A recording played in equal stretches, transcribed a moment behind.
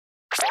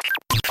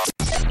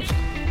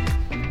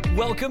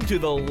Welcome to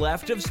the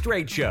Left of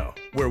Str8 show,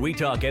 where we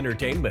talk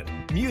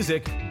entertainment,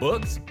 music,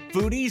 books,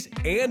 foodies,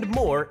 and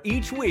more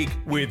each week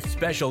with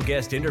special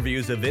guest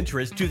interviews of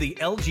interest to the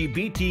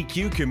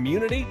LGBTQ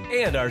community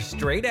and our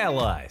straight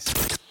allies.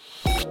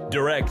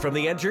 Direct from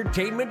the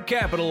entertainment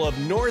capital of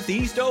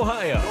Northeast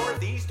Ohio.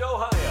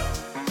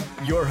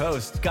 Your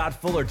host, Scott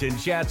Fullerton,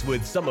 chats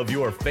with some of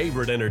your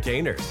favorite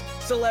entertainers,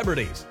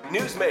 celebrities,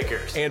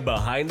 newsmakers, and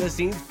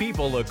behind-the-scenes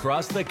people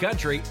across the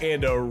country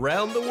and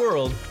around the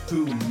world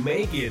who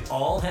make it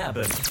all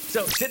happen.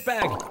 So sit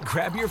back,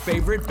 grab your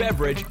favorite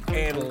beverage,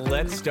 and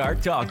let's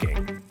start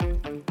talking.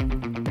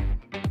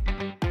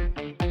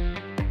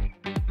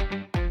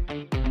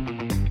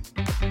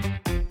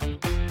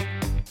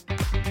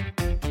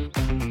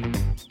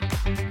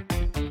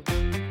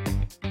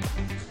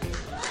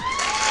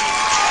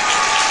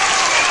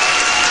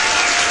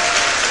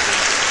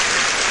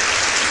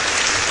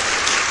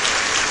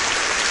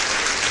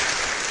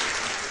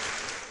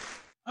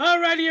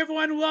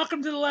 Everyone,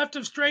 welcome to the Left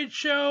of Str8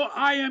 show.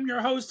 I am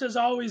your host, as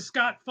always,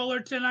 Scott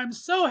Fullerton. I'm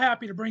so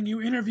happy to bring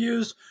you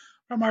interviews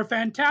from our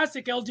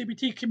fantastic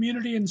LGBT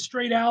community and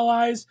straight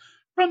allies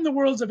from the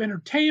worlds of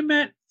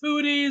entertainment,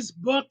 foodies,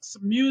 books,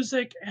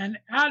 music, and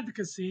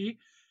advocacy.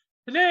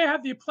 Today, I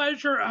have the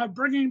pleasure of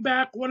bringing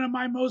back one of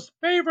my most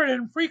favorite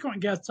and frequent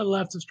guests to the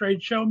Left of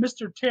Str8 show,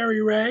 Mr.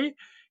 Terry Ray.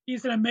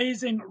 He's an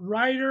amazing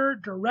writer,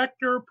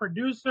 director,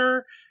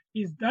 producer.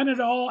 He's done it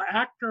all,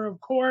 actor, of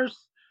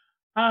course.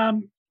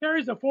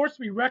 Terry's a force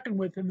to be reckoned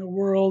with in the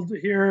world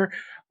here.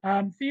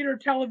 Theater,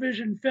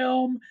 television,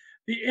 film,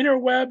 the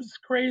interwebs,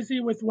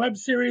 crazy with web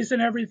series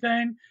and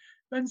everything.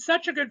 Been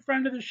such a good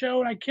friend of the show,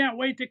 and I can't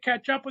wait to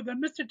catch up with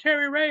him. Mr.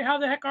 Terry Ray, how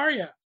the heck are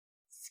you?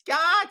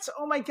 Scott,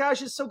 oh my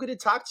gosh, it's so good to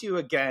talk to you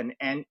again.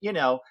 And, you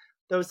know,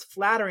 those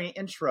flattering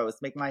intros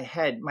make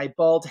my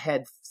bald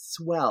head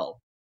swell.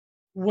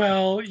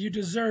 Well, you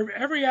deserve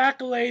every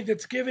accolade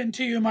that's given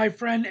to you, my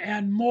friend,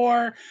 and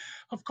more.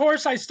 Of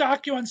course, I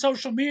stalk you on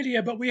social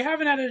media, but we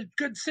haven't had a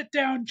good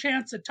sit-down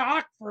chance to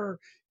talk for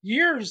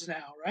years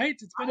now, right?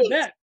 It's been a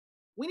bit.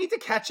 We need to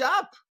catch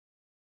up.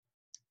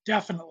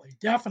 Definitely.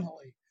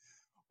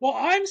 Well,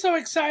 I'm so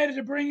excited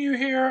to bring you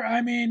here.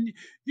 I mean,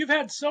 you've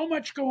had so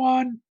much go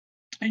on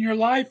in your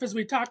life, as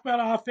we talked about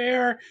off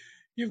air.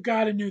 You've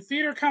got a new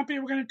theater company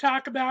we're going to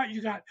talk about.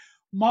 You got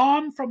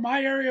Mom from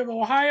my area of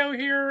Ohio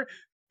here,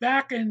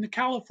 back in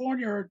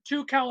California, or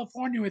to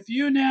California with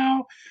you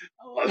now.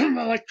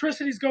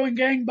 Electricity's going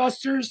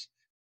gangbusters.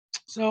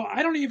 So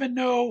I don't even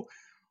know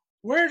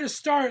where to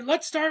start.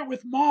 Let's start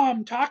with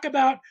Mom. Talk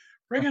about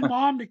bringing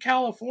Mom to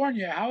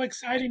California. How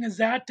exciting is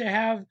that to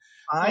have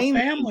a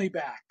family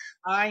back?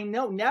 I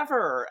know,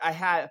 never. I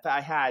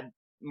had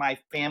my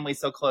family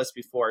so close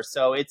before,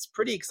 so it's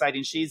pretty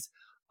exciting. She's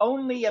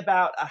only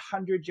about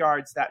 100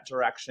 yards that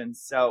direction,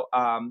 so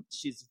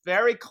she's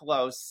very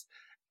close.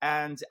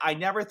 And I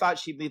never thought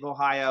she'd leave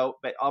Ohio,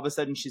 but all of a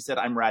sudden she said,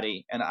 "I'm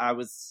ready." And I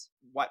was,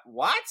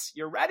 what?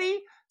 You're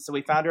ready? So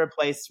we found her a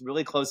place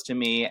really close to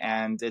me,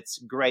 and it's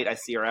great. I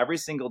see her every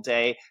single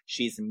day.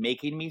 She's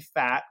making me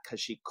fat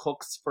because she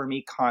cooks for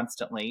me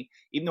constantly.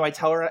 Even though I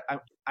tell her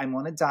I'm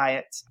on a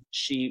diet,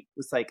 she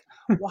was like,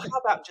 "Well, how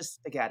about just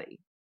spaghetti?"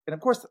 And of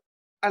course,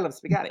 I love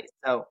spaghetti.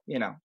 So, you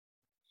know.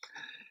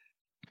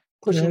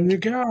 There you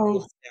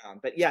go.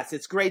 But yes,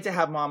 it's great to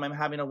have Mom. I'm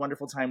having a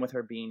wonderful time with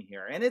her being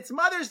here. And it's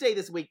Mother's Day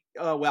this week.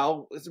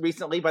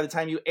 Recently, by the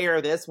time you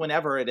air this,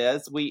 whenever it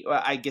is,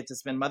 I get to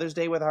spend Mother's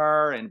Day with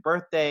her, and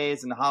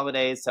birthdays and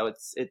holidays. So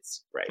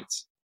it's great.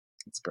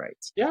 It's great.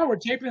 Yeah, we're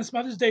taping this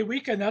Mother's Day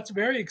weekend. That's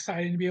very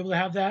exciting to be able to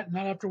have that and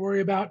not have to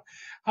worry about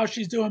how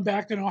she's doing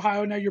back in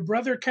Ohio. Now, your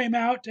brother came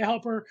out to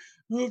help her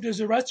move. Does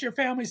the rest of your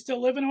family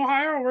still live in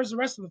Ohio, or where's the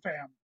rest of the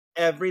family?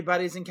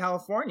 Everybody's in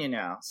California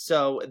now.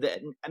 So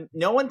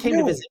no one came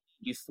to visit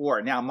me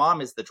before. Now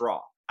Mom is the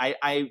draw.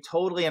 I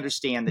totally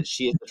understand that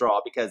she is the draw,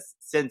 because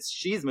since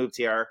she's moved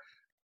here,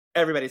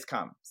 everybody's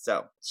come.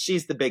 So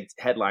she's the big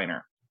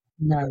headliner.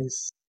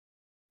 Nice.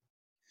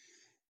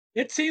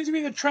 It seems to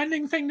be the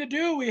trending thing to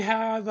do. We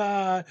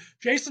have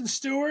Jason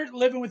Stewart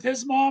living with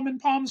his mom in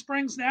Palm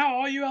Springs now.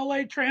 All you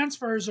LA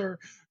transfers are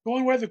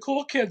going where the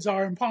cool kids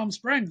are in Palm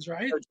Springs,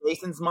 right? So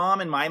Jason's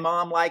mom and my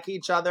mom like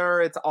each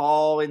other. It's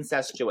all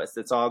incestuous.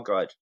 It's all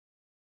good.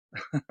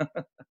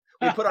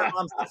 We put our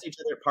moms next to each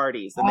other at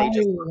parties, and they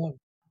just. Well,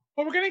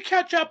 we're going to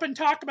catch up and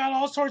talk about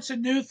all sorts of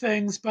new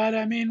things, but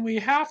I mean, we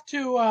have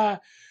to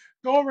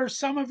go over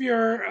some of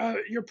your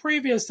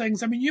previous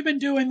things. I mean, you've been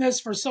doing this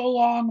for so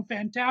long.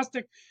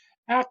 Fantastic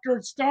actor.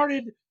 It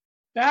started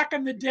back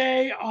in the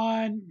day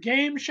on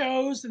game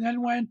shows and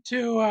then went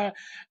to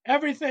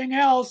everything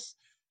else.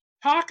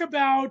 Talk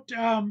about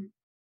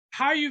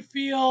how you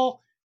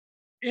feel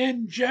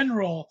in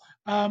general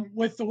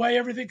with the way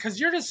everything, because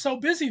you're just so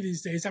busy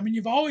these days. I mean,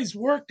 you've always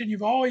worked and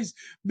you've always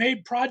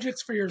made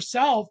projects for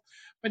yourself,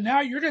 but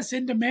now you're just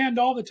in demand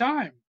all the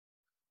time.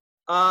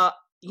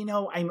 You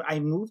know, I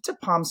moved to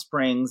Palm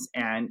Springs,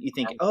 and you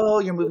think, oh,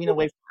 you're moving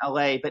away from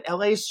LA, but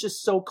LA is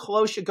just so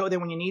close. You go there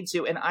when you need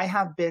to. And I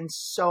have been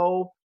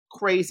so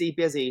crazy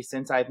busy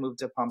since I've moved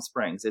to Palm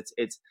Springs.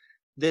 It's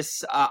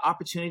this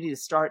opportunity to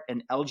start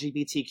an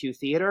LGBTQ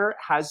theater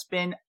has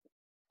been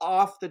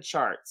off the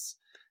charts.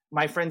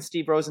 My friend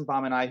Steve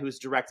Rosenbaum and I, who's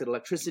directed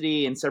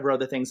Electricity and several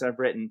other things I've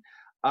written,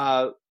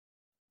 the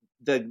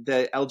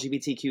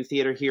LGBTQ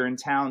theater here in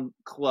town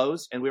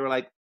closed, and we were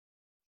like,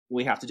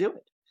 we have to do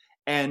it.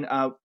 And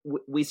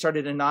we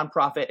started a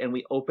nonprofit, and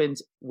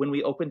when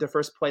we opened the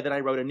first play that I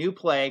wrote, a new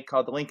play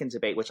called The Lincoln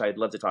Debate, which I'd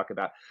love to talk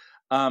about.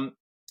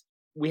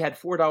 We had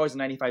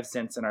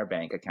 $4.95 in our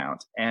bank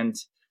account, and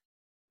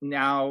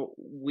now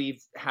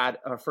we've had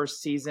our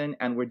first season,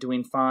 and we're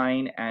doing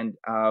fine. And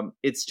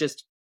it's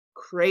just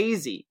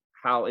crazy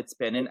how it's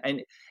been.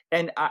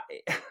 And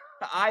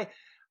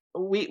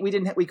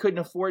we couldn't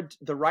afford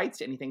the rights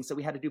to anything, so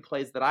we had to do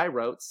plays that I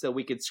wrote so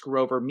we could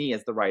screw over me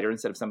as the writer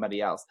instead of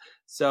somebody else.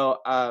 So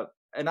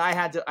and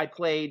I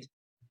played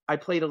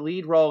a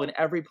lead role in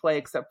every play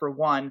except for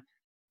one,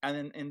 and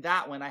then in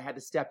that one I had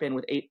to step in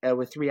with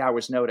 3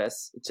 hours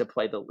notice to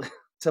play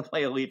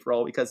a lead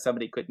role because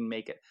somebody couldn't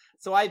make it.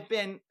 So I've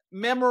been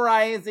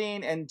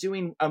memorizing and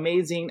doing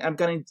amazing. I'm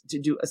going to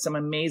do some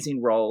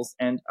amazing roles,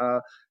 and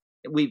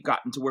we've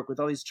gotten to work with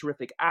all these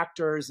terrific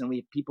actors, and we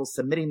have people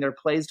submitting their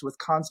plays to us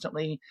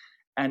constantly.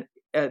 And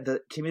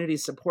the community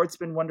support's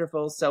been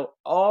wonderful. So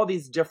all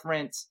these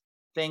different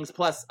things,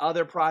 plus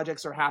other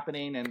projects are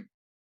happening, and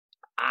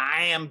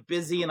I am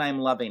busy and I'm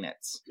loving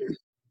it.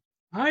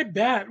 I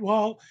bet.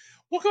 Well,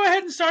 we'll go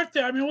ahead and start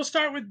there. I mean, we'll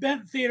start with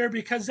Bent Theater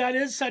because that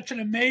is such an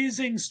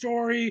amazing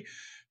story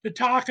to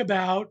talk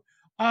about.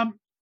 Now,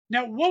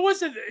 what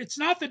was it? It's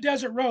not the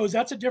Desert Rose.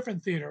 That's a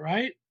different theater,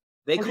 right?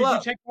 They Or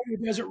closed. did you take over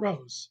the Desert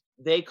Rose?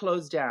 They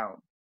closed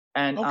down.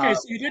 And okay,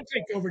 so you did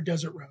take over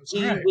Desert Rose.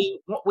 All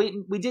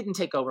right. We didn't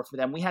take over for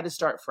them. We had to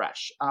start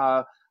fresh.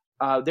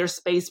 Their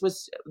space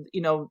was,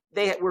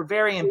 they were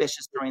very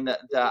ambitious during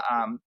the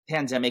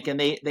pandemic, and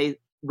they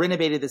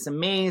renovated this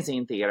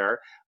amazing theater,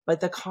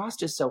 but the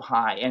cost is so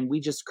high, and we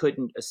just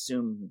couldn't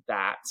assume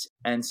that.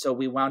 And so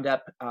we wound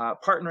up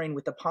partnering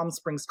with the Palm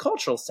Springs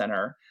Cultural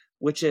Center,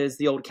 which is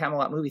the old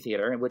Camelot movie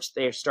theater, in which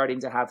they're starting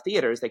to have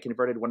theaters. They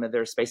converted one of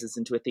their spaces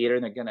into a theater,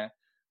 and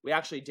we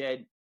actually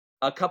did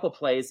a couple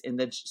plays in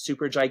the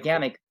super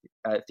gigantic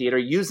theater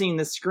using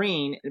the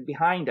screen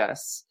behind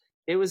us.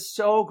 It was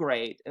so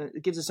great.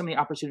 It gives us so many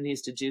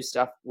opportunities to do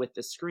stuff with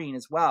the screen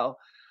as well.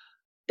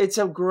 It's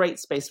a great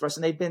space for us,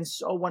 and they've been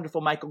so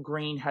wonderful. Michael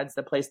Green heads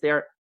the place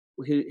there,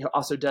 who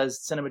also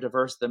does Cinema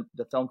Diverse,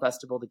 the film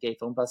festival, the gay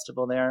film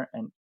festival there.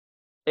 And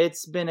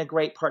it's been a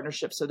great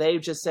partnership. So they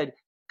just said,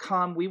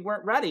 come. We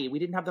weren't ready. We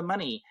didn't have the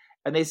money.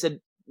 And they said,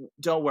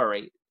 don't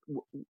worry.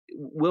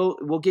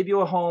 We'll give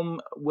you a home.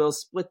 We'll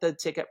split the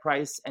ticket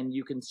price and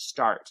you can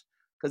start.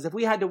 Because if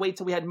we had to wait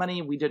till we had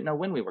money, we didn't know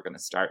when we were going to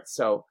start.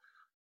 So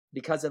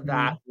because of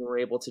that, we were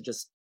able to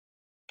just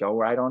go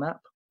right on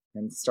up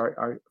and start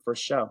our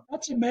first show.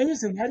 That's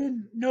amazing. I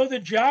didn't know the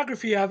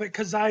geography of it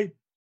because I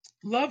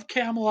love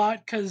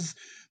Camelot, because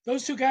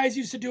those two guys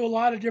used to do a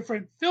lot of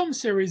different film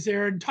series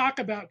there and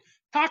talkbacks,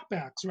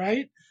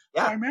 right?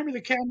 Yeah. So I remember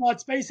the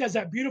Camelot space has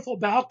that beautiful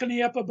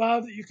balcony up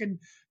above that you can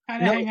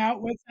kind of hang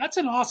out with. That's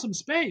an awesome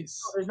space.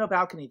 No, there's no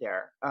balcony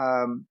there.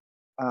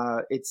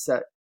 It's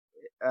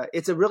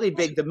a really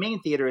big, the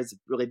main theater is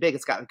really big.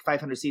 It's got like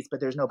 500 seats, but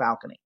there's no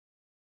balcony.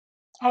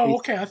 Oh,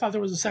 okay. I thought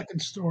there was a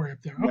second story up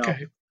there. No.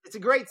 Okay. It's a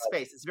great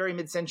space. It's very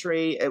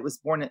mid-century. It was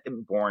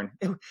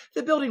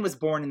the building was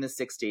born in the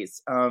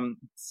 60s.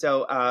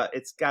 So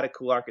it's got a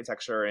cool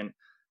architecture, and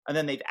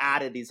then they've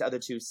added these other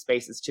two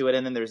spaces to it.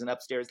 And then there's an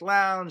upstairs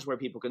lounge where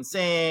people can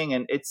sing,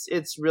 and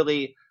it's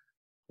really,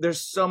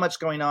 there's so much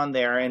going on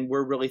there, and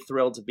we're really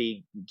thrilled to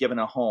be given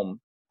a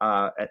home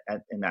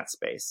in that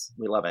space.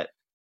 We love it.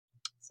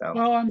 So.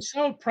 Well, I'm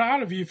so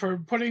proud of you for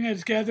putting it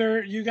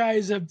together. You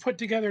guys have put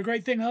together a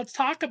great thing. Let's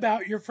talk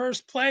about your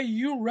first play.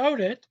 You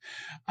wrote it,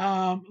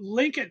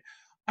 Lincoln.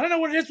 I don't know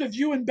what it is with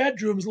you in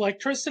bedrooms,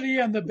 Electricity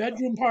and the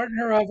bedroom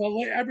partner of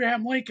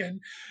Abraham Lincoln.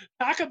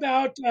 Talk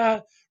about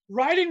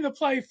writing the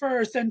play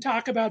first, and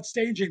talk about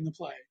staging the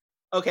play.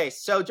 Okay,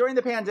 so during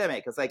the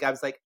pandemic, I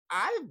was like,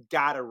 I've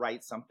got to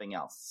write something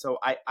else. So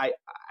I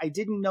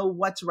didn't know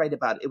what to write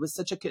about. It was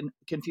such a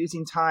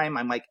confusing time.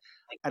 I'm like,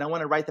 I don't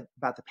want to write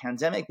about the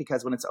pandemic,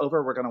 because when it's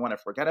over, we're going to want to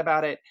forget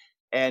about it.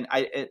 And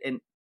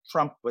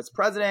Trump was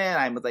president.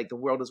 I was like, the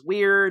world is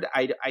weird.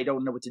 I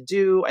don't know what to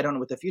do. I don't know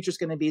what the future's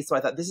going to be. So I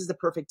thought this is the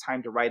perfect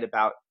time to write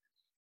about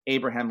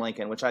Abraham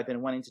Lincoln, which I've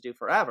been wanting to do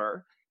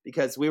forever,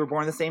 because we were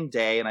born the same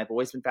day, and I've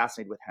always been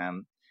fascinated with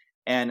him.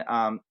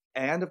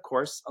 And of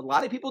course, a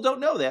lot of people don't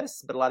know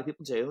this, but a lot of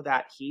people do,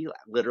 that he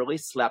literally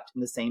slept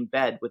in the same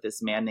bed with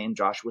this man named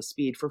Joshua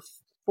Speed for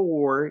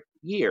 4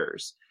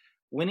 years,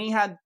 when he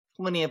had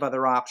plenty of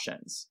other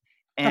options.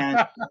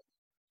 And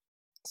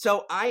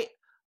so I've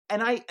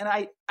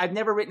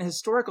never written a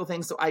historical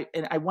thing. So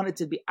I wanted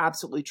to be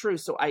absolutely true.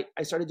 So I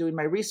started doing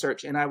my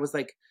research, and I was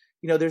like,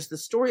 there's the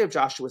story of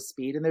Joshua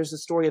Speed, and there's the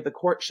story of the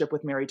courtship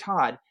with Mary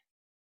Todd.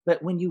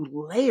 But when you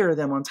layer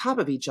them on top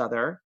of each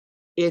other,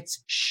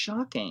 it's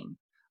shocking.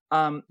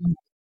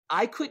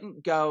 I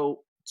couldn't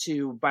go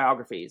to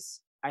biographies.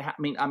 I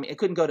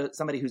couldn't go to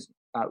somebody who's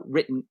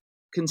written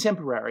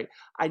contemporary.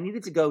 I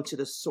needed to go to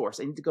the source.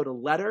 I needed to go to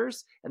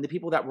letters and the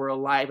people that were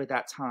alive at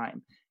that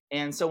time.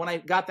 And so when I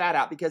got that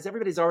out, because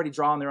everybody's already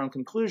drawn their own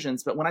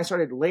conclusions, but when I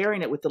started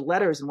layering it with the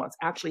letters and what's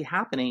actually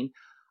happening,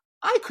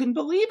 I couldn't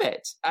believe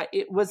it.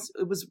 It was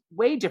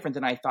way different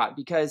than I thought,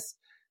 because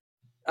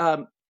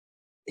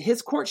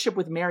his courtship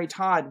with Mary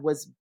Todd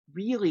was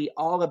really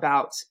all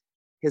about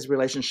his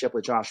relationship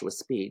with Joshua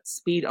Speed.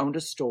 Speed owned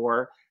a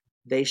store.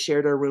 They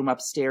shared a room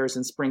upstairs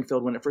in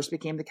Springfield when it first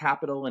became the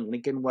capital, and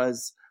Lincoln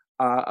was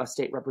a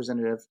state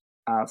representative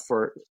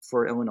for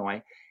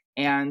Illinois.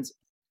 And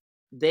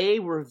they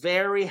were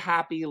very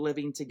happy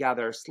living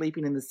together,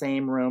 sleeping in the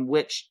same room,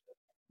 which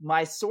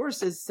my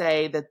sources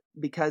say that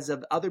because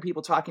of other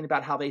people talking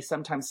about how they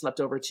sometimes slept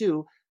over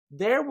too,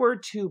 there were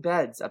 2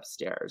 beds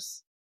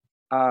upstairs.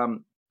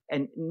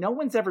 And no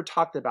one's ever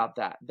talked about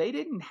that. They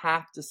didn't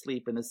have to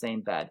sleep in the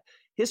same bed.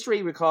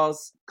 History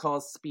calls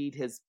Speed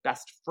his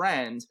best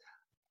friend,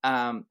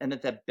 and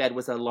that the bed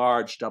was a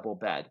large double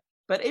bed.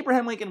 But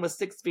Abraham Lincoln was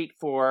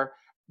 6'4".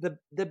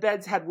 The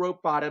beds had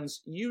rope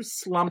bottoms. You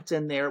slumped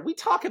in there. We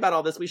talk about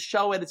all this. We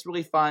show it. It's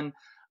really fun.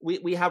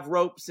 We have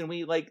ropes, and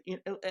we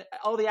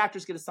all the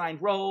actors get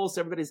assigned roles.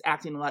 Everybody's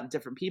acting a lot of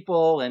different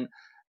people, and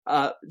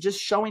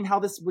just showing how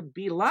this would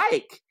be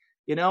like,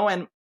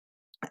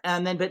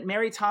 but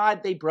Mary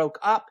Todd, they broke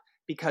up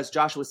because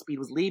Joshua Speed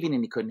was leaving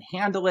and he couldn't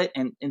handle it.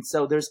 And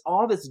so there's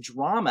all this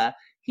drama.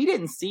 He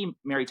didn't see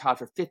Mary Todd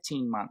for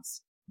 15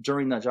 months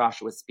during the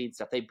Joshua Speed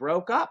stuff. They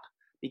broke up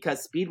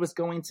because Speed was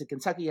going to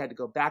Kentucky. He had to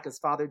go back. His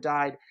father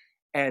died,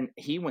 and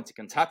he went to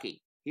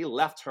Kentucky. He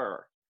left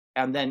her.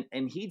 And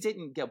he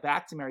didn't go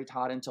back to Mary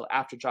Todd until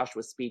after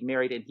Joshua Speed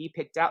married, and he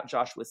picked out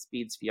Joshua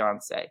Speed's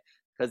fiance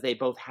because they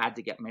both had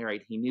to get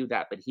married. He knew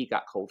that, but he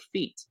got cold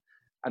feet.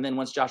 And then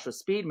once Joshua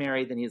Speed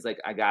married, then he's like,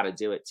 I got to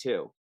do it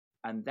too.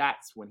 And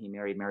that's when he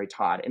married Mary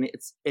Todd.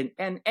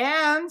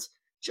 And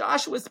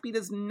Joshua Speed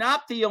is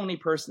not the only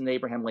person that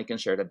Abraham Lincoln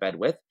shared a bed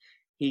with.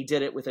 He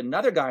did it with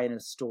another guy in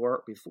his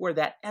store before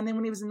that. And then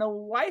when he was in the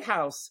White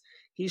House,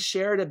 he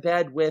shared a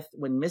bed with,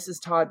 when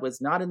Mrs. Todd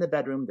was not in the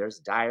bedroom, there's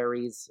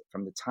diaries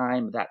from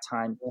that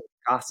time,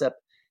 gossip.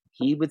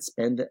 He would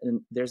spend,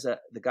 and the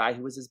guy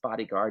who was his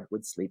bodyguard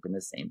would sleep in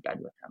the same bed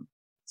with him.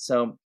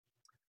 So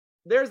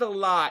there's a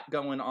lot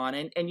going on.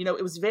 And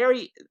it was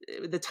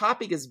the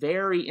topic is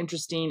very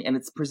interesting, and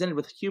it's presented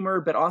with humor,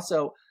 but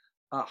also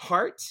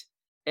heart.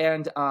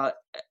 And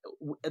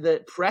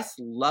the press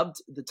loved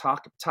the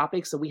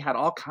topic. So we had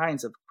all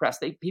kinds of press.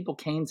 People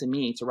came to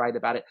me to write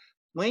about it.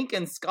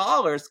 Lincoln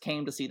scholars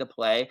came to see the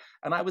play,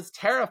 and I was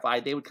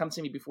terrified. They would come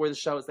to me before the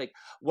show. It's like,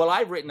 well,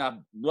 I've written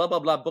a blah, blah,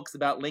 blah books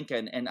about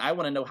Lincoln, and I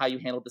want to know how you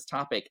handled this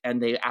topic.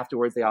 And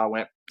afterwards they all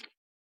went.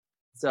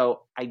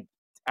 So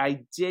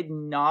I did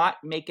not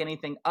make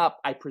anything up.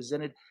 I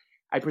presented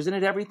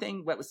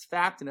everything what was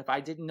fact, and if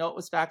I didn't know it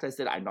was fact, I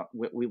said, I don't.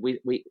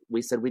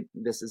 We said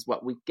this is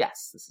what we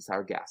guess. This is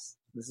our guess.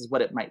 This is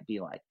what it might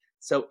be like.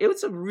 So it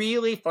was a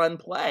really fun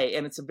play,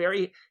 and it's a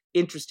very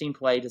interesting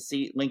play to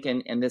see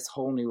Lincoln in this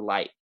whole new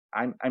light.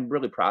 I'm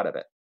really proud of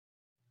it.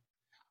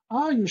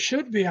 Oh, you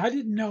should be. I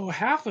didn't know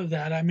half of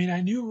that. I mean,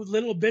 I knew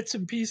little bits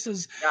and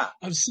pieces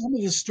of some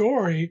of the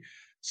story.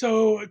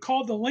 So it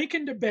called the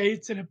Lincoln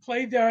Debates, and it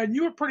played there, and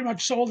you were pretty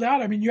much sold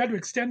out. I mean, you had to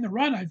extend the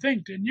run, I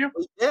think, didn't you?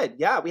 We did,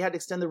 yeah. We had to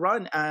extend the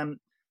run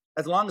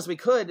as long as we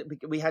could.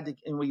 We had to,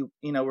 and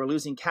we're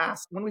losing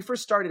cast. When we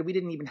first started, we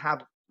didn't even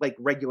have like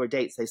regular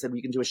dates. They said,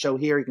 you can do a show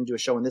here, you can do a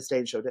show on this day,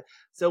 and show there.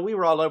 So we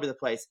were all over the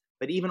place.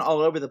 But even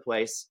all over the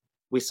place,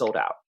 we sold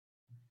out,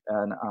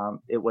 and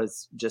it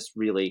was just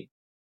really,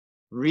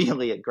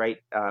 really a great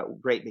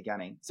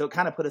beginning. So it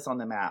kind of put us on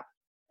the map.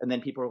 And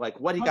then people were like,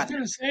 "What do you got?" I was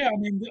going to say, I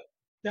mean,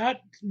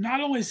 that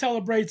not only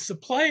celebrates the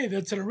play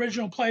that's an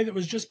original play that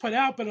was just put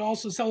out, but it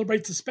also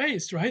celebrates the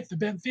space, right? The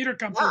Bent Theater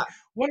Company. Yeah.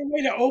 What a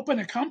way to open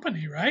a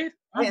company, right?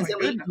 Oh, my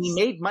goodness. We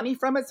made money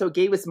from it, so it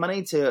gave us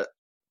money to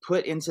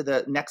put into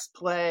the next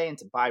play and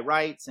to buy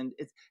rights, and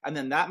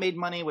then that made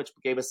money, which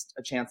gave us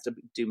a chance to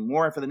do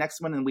more for the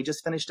next one. And we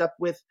just finished up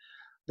with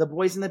The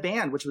Boys in the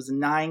Band, which was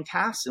 9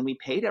 casts, and we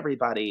paid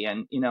everybody,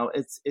 and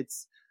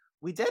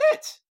we did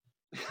it.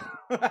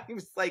 I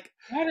was like,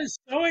 that is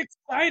so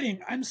exciting.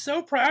 I'm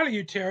so proud of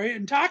you, Terry.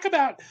 And talk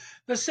about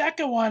the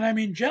second one. I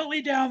mean,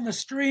 Gently Down the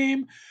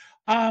Stream.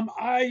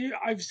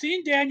 I've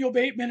seen Daniel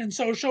Bateman in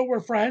Social. We're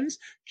friends.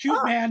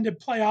 Cute man to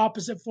play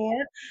opposite for.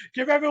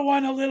 Give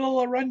everyone a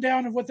little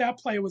rundown of what that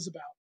play was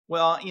about.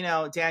 Well,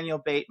 Daniel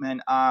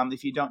Bateman,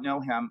 if you don't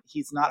know him,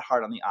 he's not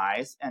hard on the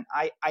eyes. And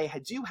I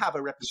do have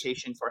a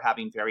reputation for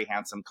having very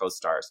handsome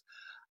co-stars.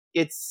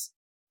 It's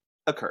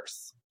a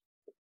curse.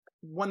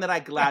 One that I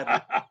gladly.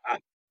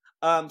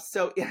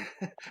 So,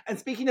 and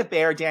speaking of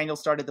Bear, Daniel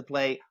started the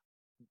play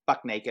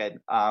buck naked,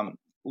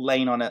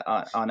 laying on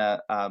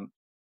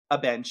a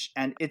bench,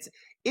 and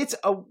it's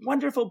a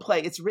wonderful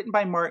play. It's written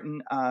by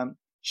Martin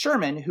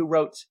Sherman, who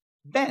wrote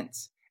Bent,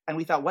 and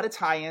we thought, what a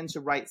tie-in to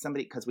write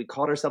somebody, because we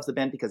called ourselves the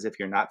Bent, because if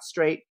you're not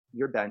straight,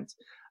 you're bent.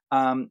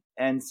 And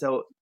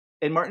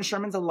Martin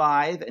Sherman's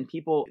alive, and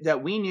people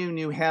that we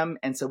knew him,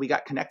 and so we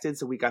got connected.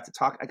 So we got to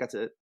talk. I got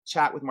to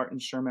chat with Martin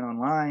Sherman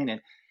online,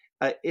 and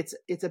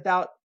it's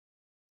about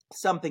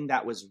something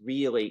that was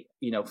really,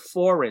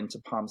 foreign to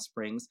Palm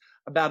Springs,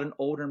 about an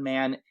older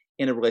man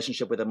in a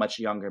relationship with a much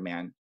younger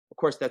man. Of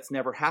course, that's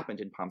never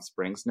happened in Palm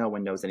Springs. No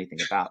one knows anything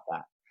about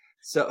that.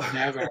 So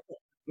Never.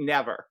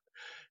 never.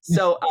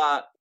 So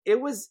it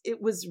was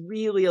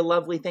really a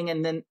lovely thing.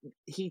 And then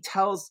he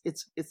tells,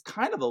 it's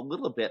kind of a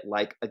little bit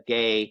like a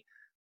gay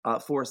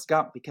Forrest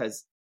Gump,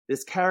 because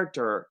this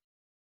character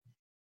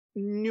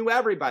knew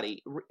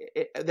everybody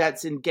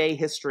that's in gay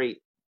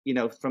history,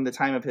 from the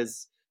time of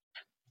his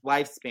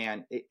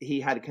lifespan.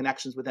 He had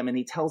connections with them, and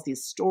he tells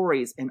these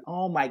stories, and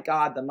oh my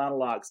God, the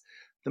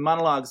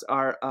monologues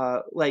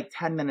are like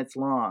 10 minutes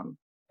long,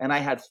 and I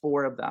had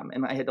 4 of them,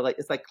 and I had to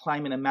it's like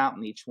climbing a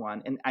mountain each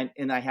one,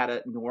 and I had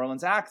a New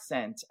Orleans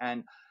accent,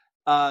 and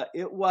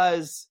it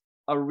was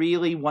a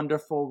really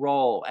wonderful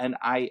role, and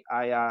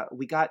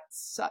we got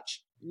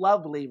such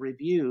lovely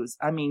reviews.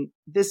 I mean,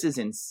 this is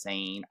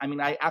insane. I mean,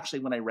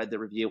 when I read the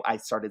review, I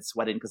started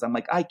sweating, because I'm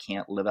like, I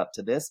can't live up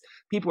to this.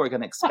 People are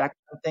going to expect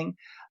something.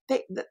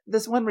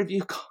 This one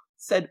review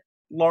said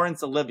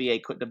Laurence Olivier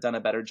couldn't have done a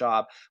better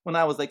job, when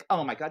I was like,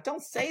 oh my God,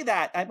 don't say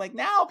that. I'm like,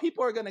 now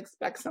people are going to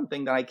expect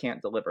something that I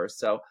can't deliver.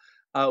 So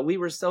we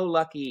were so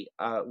lucky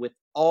with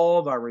all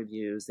of our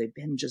reviews. They've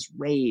been just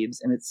raves,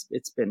 and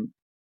it's been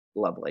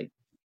lovely.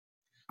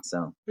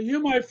 So, but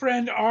you, my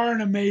friend, are an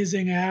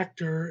amazing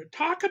actor.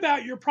 Talk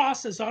about your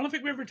process. I don't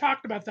think we ever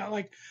talked about that.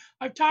 Like,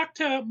 I've talked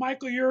to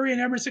Michael Urie and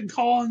Emerson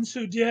Collins,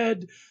 who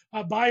did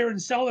Buyer and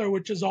Seller,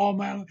 which is all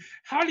my.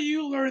 How do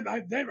you learn?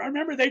 I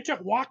remember they took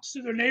walks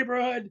through their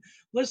neighborhood,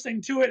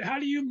 listening to it. How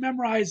do you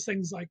memorize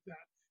things like that?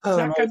 Does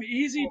that come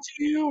easy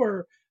to you,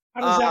 or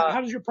how does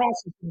How does your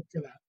process work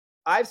for that?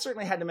 I've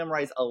certainly had to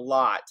memorize a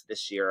lot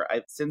this year.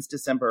 Since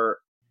December,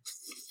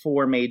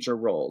 4 major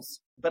roles.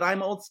 But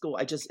I'm old school.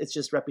 It's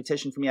just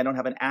repetition for me. I don't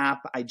have an app.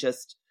 I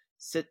just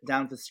sit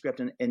down with the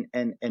script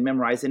and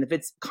memorize. And if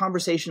it's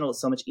conversational, it's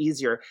so much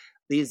easier.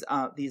 These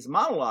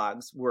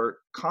monologues were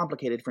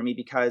complicated for me,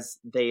 because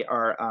they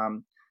are.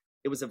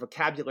 It was a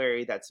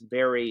vocabulary that's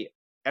very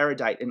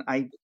erudite, and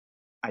I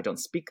don't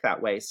speak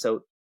that way.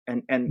 So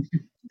and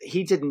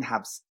he didn't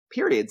have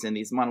periods in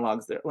these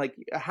monologues. That, like,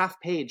 a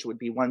half page would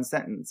be one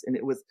sentence, and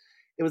it was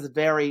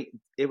very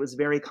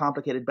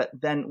complicated. But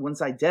then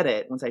once I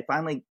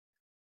finally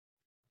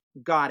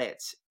got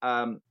it,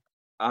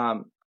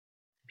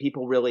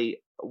 people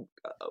really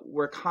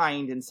were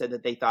kind and said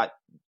that they thought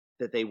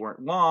that they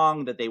weren't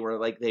long, that they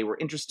were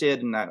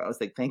interested, and I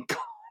was like, thank God,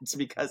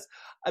 because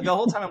the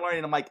whole time I'm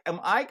learning, I'm like, am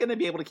I going to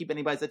be able to keep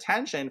anybody's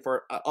attention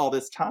for all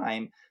this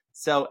time?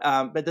 So,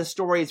 but the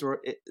stories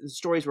were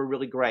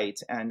really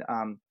great, and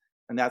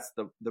that's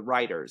the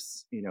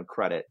writers,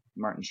 credit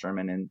Martin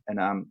Sherman,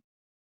 and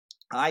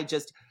I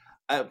just.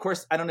 Of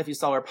course, I don't know if you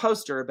saw our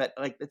poster, but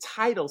like the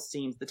title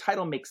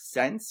makes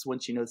sense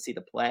once see the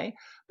play,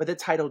 but the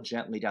title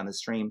Gently Down the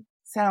Stream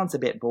sounds a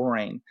bit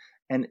boring,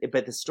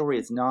 but the story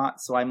is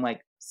not. So I'm like,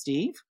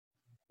 Steve,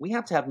 we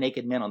have to have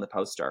naked men on the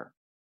poster,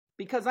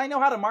 because I know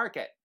how to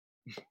market.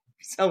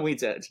 So we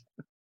did.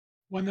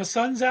 When the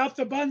sun's out,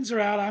 the buns are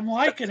out. I'm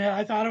liking it.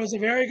 I thought it was a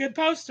very good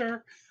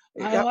poster.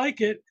 I like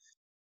it.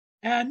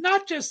 And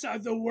not just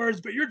the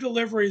words, but your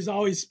delivery is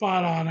always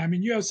spot on. I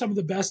mean, you have some of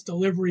the best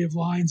delivery of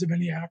lines of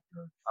any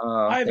actor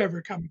I've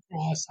ever come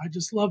across. I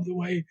just love the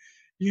way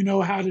you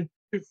know how to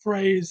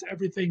phrase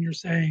everything you're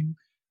saying.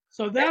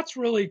 So that's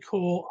really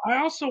cool. I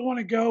also want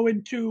to go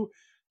into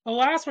the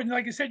last one.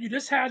 Like I said, you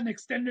just had an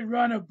extended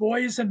run of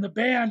Boys in the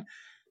Band.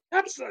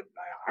 I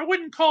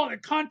wouldn't call it a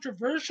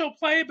controversial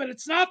play, but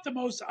it's not the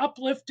most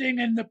uplifting,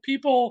 and the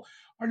people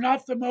are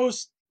not the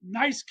most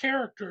nice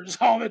characters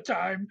all the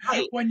time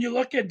when you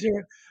look into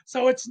it.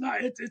 So it's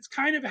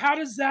kind of,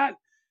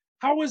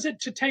 how was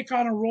it to take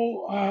on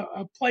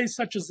a play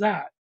such as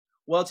that?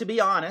 Well, to be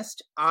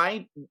honest,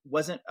 I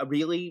wasn't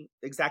really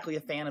exactly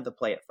a fan of the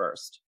play at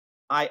first.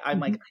 I'm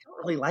like, I don't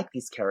really like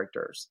these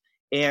characters.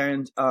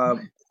 And,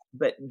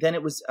 but then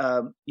it was,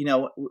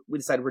 we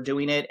decided we're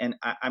doing it, and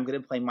I'm going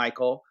to play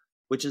Michael,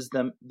 which is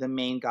the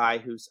main guy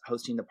who's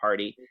hosting the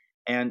party,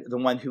 and the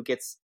one who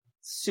gets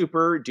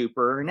super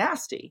duper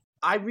nasty.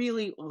 I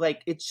really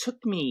it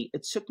took me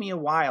a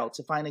while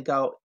to finally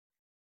go,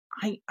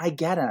 I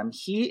get him.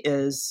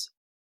 He's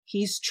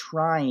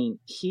trying.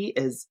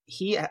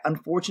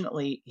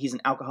 Unfortunately, he's an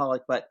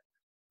alcoholic, but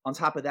on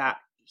top of that,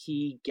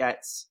 he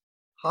gets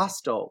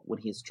hostile when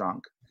he's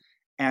drunk,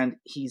 and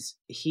he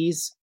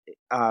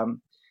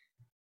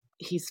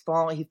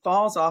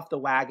falls off the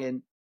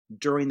wagon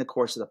during the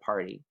course of the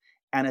party.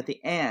 And at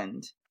the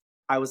end,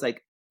 I was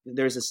like,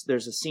 there's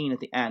a scene at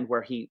the end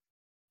where he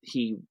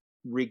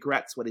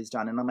regrets what he's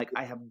done, and I'm like,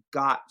 I have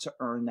got to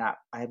earn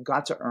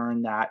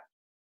that.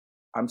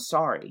 I'm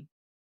sorry.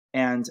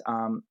 And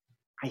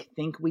I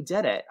think we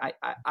did it.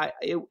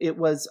 It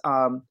was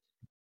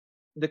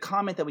the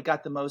comment that we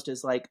got the most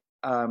is like,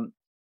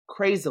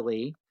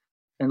 crazily,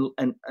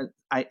 and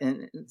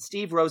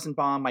Steve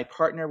Rosenbaum, my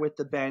partner with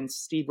the Bent,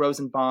 Steve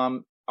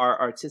Rosenbaum, our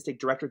artistic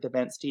director at the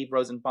Bent, Steve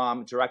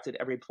Rosenbaum, directed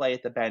every play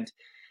at the Bent.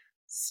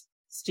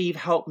 Steve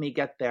helped me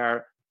get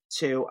there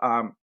to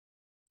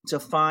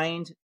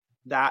find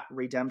that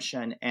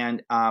redemption.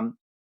 And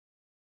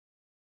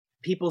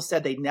people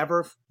said they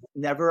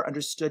never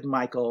understood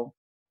Michael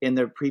in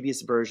their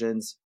previous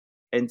versions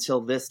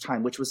until this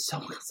time, which was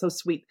so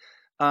sweet.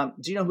 Do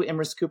you know who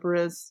Imris Cooper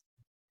is?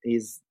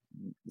 He's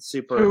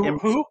super.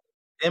 Who?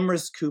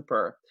 Imris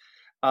Cooper.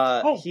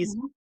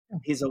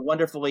 He's a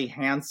wonderfully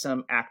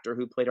handsome actor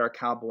who played our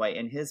cowboy,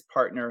 and his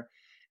partner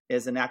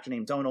is an actor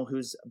named Donald,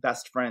 who's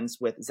best friends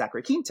with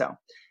Zachary Quinto.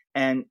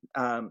 And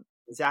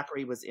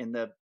Zachary was in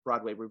the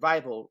Broadway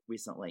revival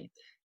recently.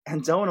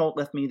 And Donald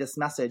left me this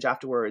message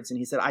afterwards, and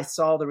he said, I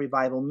saw the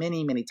revival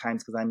many, many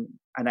times and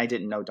I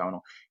didn't know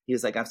Donald. He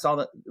was like, I saw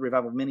the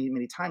revival many,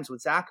 many times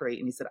with Zachary.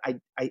 And he said,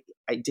 I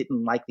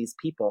didn't like these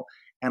people.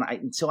 And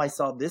until I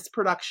saw this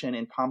production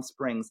in Palm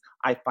Springs,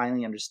 I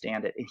finally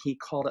understand it. And he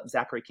called up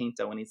Zachary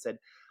Quinto and he said,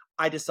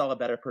 I just saw a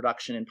better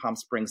production in Palm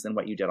Springs than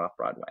what you did off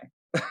Broadway.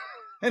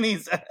 And he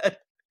said,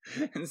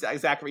 and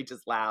Zachary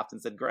just laughed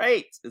and said,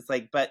 great. It's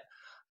like, but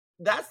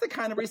that's the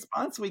kind of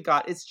response we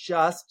got. It's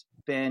just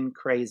been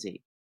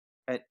crazy.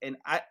 And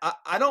I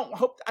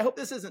hope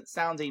this isn't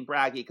sounding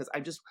braggy, because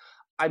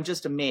I'm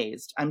just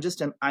amazed. I'm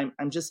just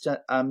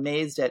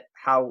amazed at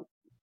how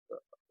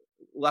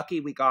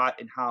lucky we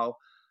got and how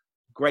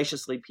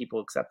graciously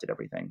people accepted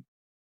everything.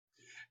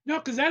 No,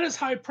 because that is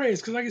high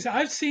praise. Because like I said,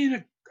 I've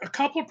seen a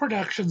couple of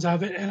productions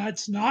of it, and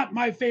it's not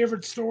my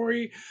favorite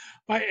story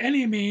by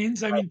any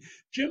means. I mean,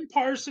 Jim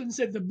Parsons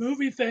did the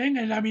movie thing,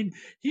 and I mean,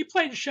 he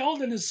played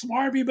Sheldon as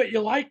smarmy, but you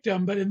liked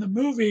him. But in the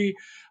movie,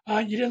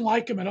 you didn't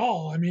like him at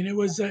all. I mean,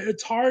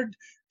 it's hard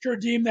to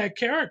redeem that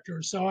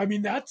character. So I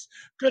mean, that's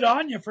good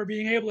on you for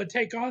being able to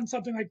take on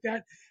something like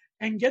that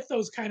and get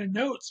those kind of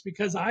notes,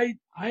 because I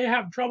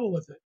have trouble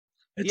with it.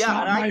 It's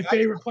not my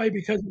favorite play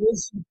because it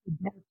is such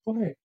a dark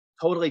play.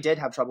 Totally did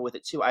have trouble with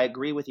it too. I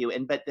agree with you.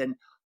 But then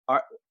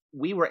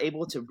we were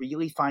able to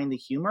really find the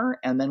humor,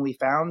 and then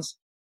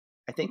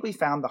I think we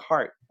found the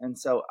heart. And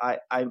so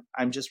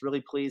I'm just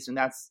really pleased. And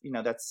that's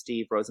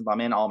Steve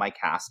Rosenbaum and all my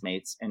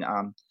castmates, and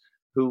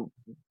who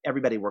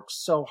everybody worked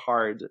so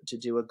hard to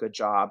do a good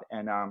job,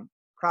 and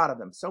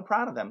so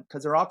proud of them,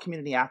 because they're all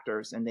community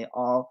actors, and they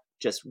all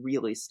just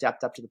really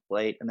stepped up to the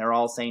plate, and they're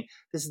all saying,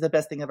 this is the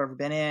best thing I've ever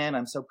been in.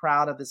 I'm so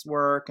proud of this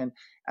work, and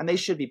they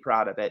should be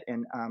proud of it.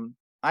 And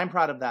I'm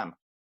proud of them.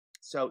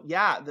 So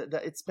yeah,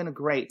 it's been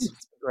great.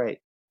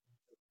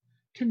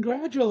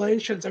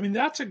 Congratulations. I mean,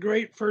 that's a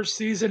great first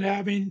season.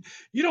 I mean,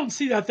 you don't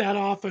see that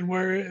often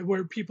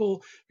where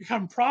people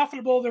become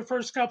profitable their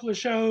first couple of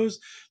shows,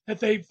 that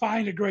they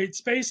find a great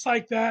space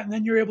like that, and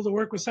then you're able to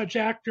work with such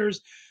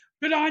actors.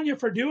 Good on you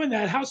for doing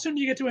that. How soon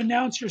do you get to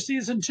announce your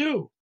season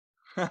 2?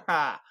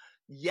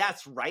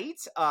 Yes, right?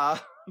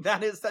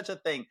 That is such a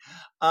thing.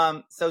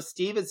 So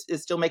Steve is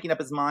still making up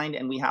his mind,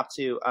 and we have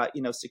to,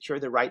 secure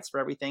the rights for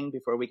everything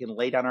before we can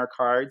lay down our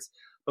cards.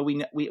 But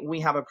we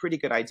have a pretty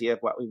good idea of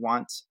what we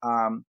want.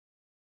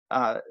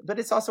 But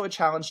it's also a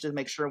challenge to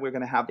make sure we're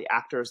going to have the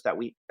actors that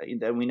we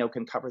know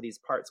can cover these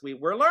parts.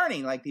 We're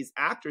learning, like, these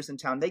actors in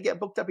town, they get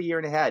booked up a year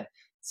and ahead.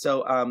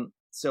 So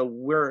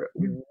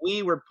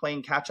we were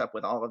playing catch up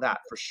with all of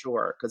that for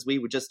sure, because we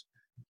would just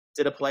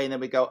did a play and then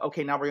we go,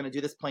 okay, now we're going to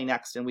do this play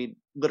next, and we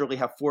literally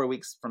have 4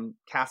 weeks from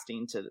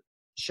casting to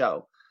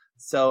show.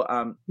 So,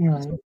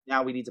 so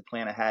now we need to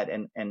plan ahead,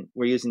 and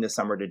we're using the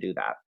summer to do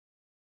that.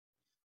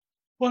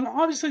 Well,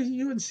 obviously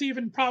you and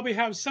Stephen probably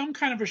have some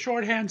kind of a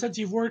shorthand since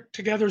you've worked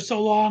together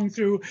so long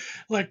through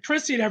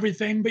electricity and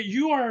everything, but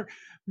you are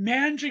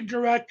managing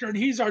director and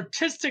he's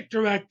artistic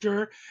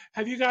director.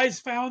 Have you guys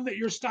found that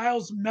your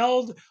styles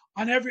meld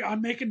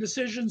on making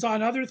decisions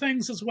on other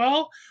things as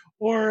well?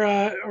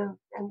 Or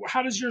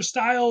how does your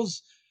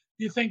styles,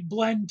 do you think,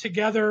 blend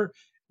together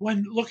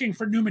when looking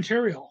for new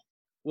material?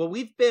 Well,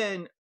 we've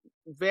been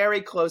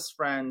very close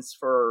friends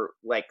for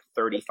like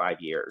 35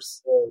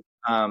 years.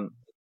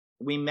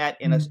 We met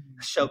in a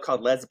show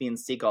called Lesbian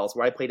Seagulls,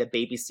 where I played a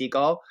baby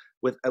seagull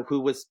who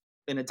was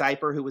in a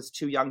diaper, who was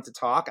too young to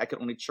talk. I could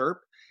only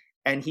chirp.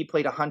 And he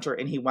played a hunter,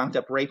 and he wound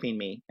up raping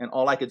me. And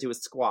all I could do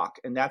was squawk.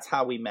 And that's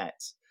how we met.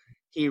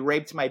 He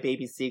raped my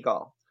baby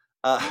seagull.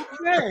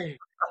 Okay.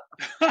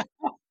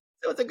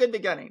 So it's a good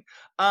beginning.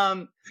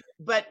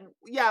 But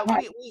yeah,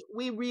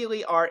 we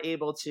really are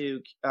able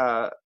to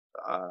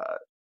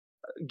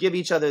give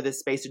each other this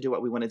space to do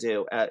what we want to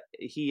do.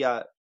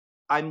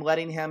 I'm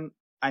letting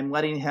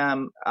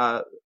him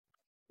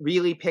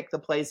really pick the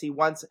plays he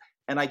wants,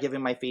 and I give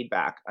him my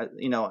feedback.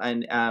 And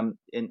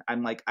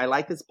I'm like, I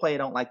like this play, I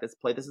don't like this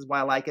play. This is why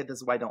I like it. This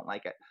is why I don't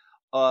like it.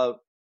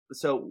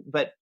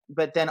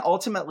 But then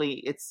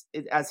ultimately,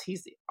 as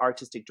he's the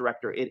artistic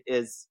director, it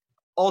is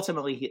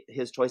ultimately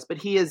his choice. But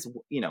he is,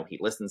 he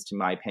listens to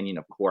my opinion,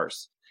 of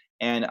course,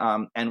 and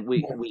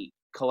we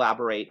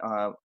collaborate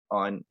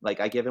on, like,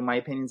 I give him my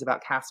opinions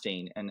about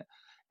casting, and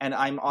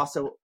I'm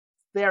also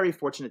very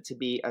fortunate to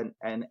be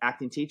an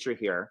acting teacher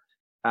here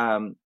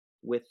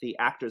with the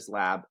Actors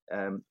Lab.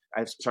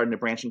 I've started a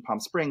branch in Palm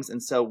Springs,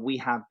 and so we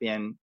have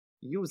been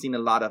using a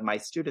lot of my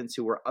students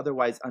who were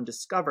otherwise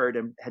undiscovered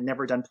and had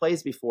never done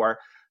plays before,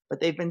 but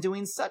they've been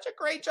doing such a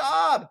great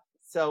job.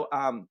 So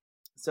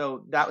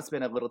so that's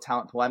been a little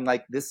talent pool. I'm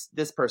like, this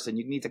person,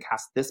 you need to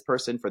cast this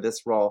person for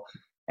this role,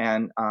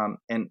 and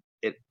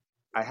it,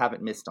 I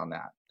haven't missed on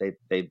that.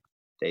 They've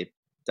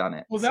done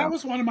it. Well, that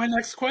was one of my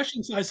next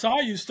questions. I saw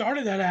you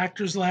started at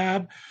Actors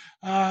Lab,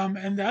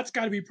 and that's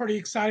got to be pretty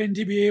exciting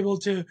to be able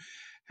to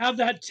have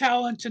that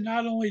talent to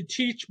not only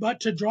teach but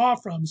to draw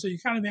from. So you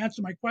kind of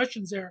answered my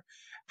questions there.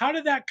 How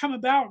did that come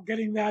about,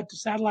 getting that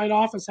satellite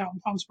office out in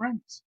Palm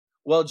Springs?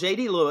 Well,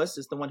 J.D. Lewis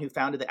is the one who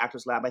founded the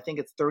Actors Lab. I think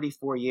it's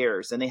 34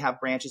 years, and they have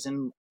branches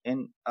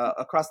in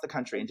across the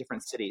country in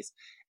different cities,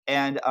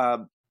 and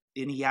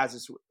he has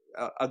this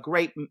a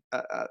great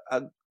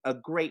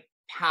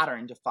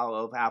pattern to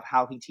follow of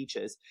how he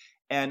teaches.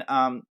 And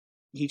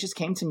he just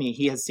came to me.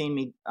 He has seen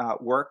me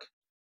work,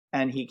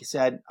 and he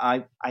said,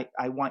 I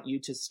want you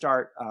to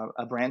start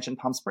a branch in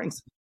Palm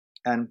Springs.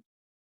 And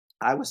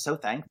I was so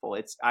thankful.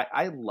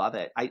 I love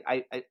it.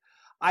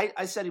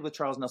 I studied with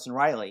Charles Nelson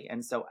Riley.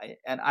 And so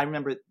I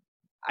remember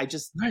I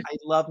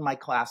loved my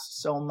class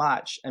so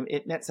much, and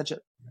it meant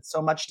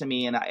so much to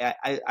me. And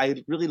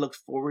I really looked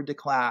forward to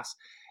class.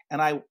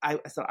 And I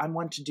said, I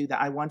want to do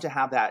that. I want to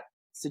have that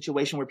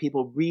situation where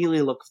people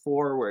really look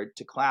forward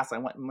to class. I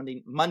want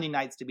Monday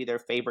nights to be their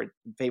favorite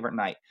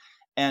night.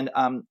 And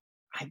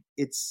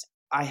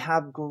I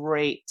have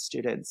great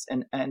students,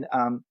 and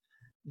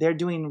they're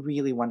doing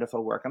really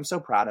wonderful work. I'm so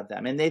proud of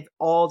them, and they've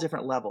all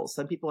different levels.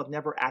 Some people have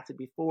never acted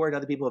before, and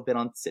other people have been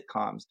on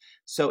sitcoms.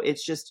 So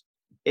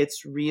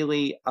it's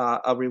really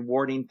a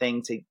rewarding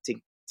thing to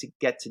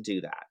get to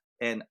do that.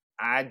 And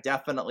I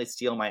definitely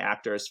steal my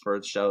actors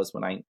for shows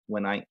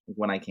when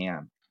I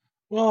can.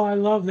 Well, I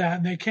love that.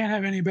 And they can't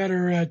have any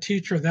better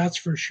teacher, that's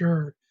for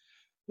sure.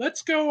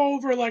 Let's go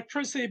over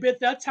electricity a bit.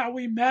 That's how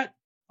we met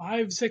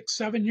 5, 6,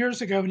 7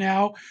 years ago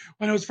now,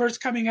 when it was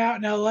first coming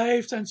out in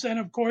LA. Since then,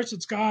 of course,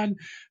 it's gone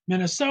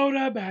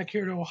Minnesota, back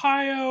here to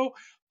Ohio,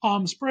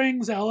 Palm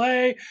Springs,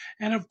 LA,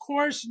 and of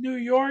course, New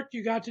York.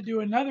 You got to do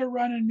another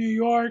run in New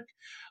York.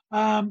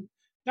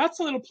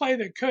 That's a little play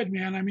that could,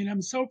 man. I mean,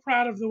 I'm so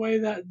proud of the way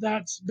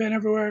that's been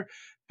everywhere.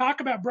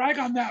 Brag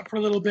on that for a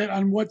little bit,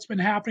 on what's been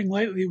happening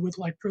lately with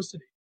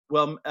electricity.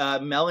 Well,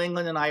 Mel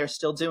England and I are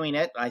still doing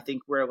it. I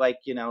think we're like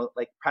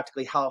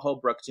practically Hal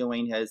Holbrook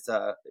doing his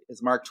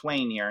Mark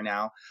Twain here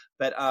now.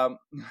 But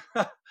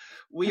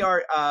we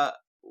are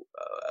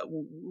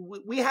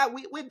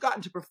we've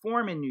gotten to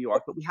perform in New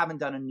York, but we haven't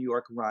done a New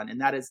York run,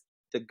 and that is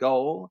the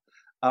goal,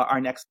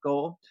 our next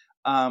goal.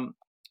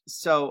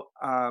 So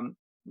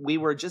we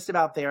were just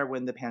about there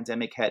when the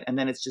pandemic hit, and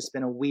then it's just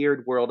been a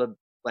weird world of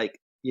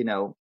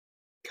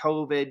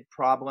COVID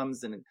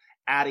problems and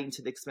adding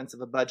to the expense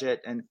of a budget.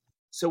 And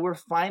so we're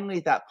finally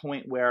at that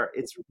point where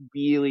it's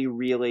really,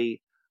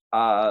 really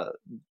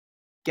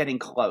getting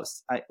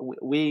close.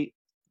 We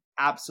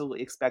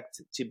absolutely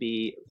expect to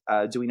be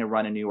doing a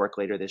run in New York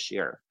later this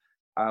year.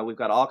 We've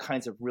got all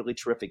kinds of really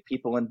terrific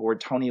people on board,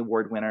 Tony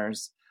Award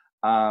winners.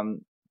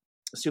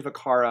 Sufa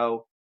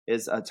Caro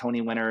is a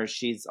Tony winner.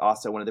 She's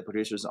also one of the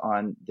producers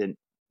on the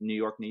New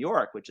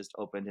York, which just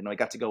opened, and I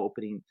got to go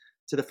opening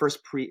to the first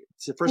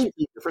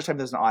time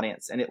there's an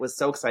audience, and it was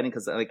so exciting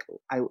because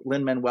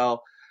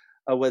Lin-Manuel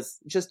was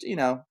just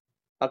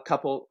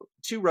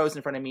two rows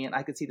in front of me, and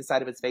I could see the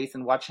side of his face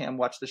and watch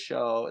the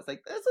show. It's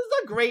like, this is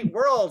a great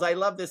world. I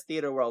love this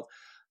theater world.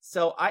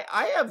 So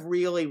I have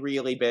really,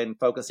 really been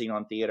focusing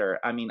on theater.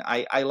 I mean,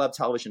 I love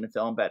television and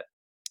film, but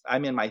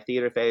I'm in my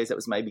theater phase. It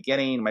was my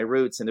beginning, my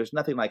roots, and there's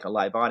nothing like a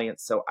live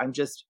audience. So I'm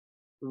just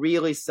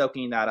really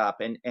soaking that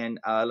up, and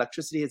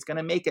electricity is going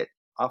to make it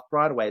off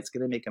Broadway. It's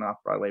going to make an off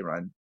Broadway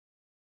run,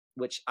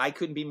 which I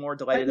couldn't be more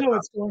delighted I know about.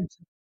 It's going to.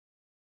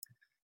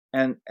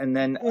 And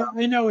then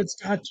I know it's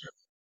got to.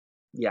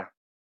 Yeah,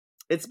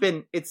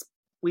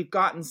 we've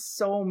gotten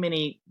so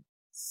many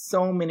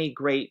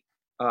great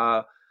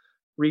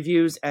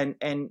reviews and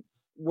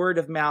word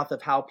of mouth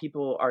of how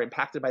people are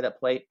impacted by that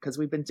play, because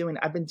I've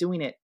been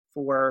doing it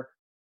for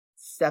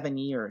 7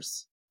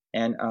 years,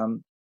 and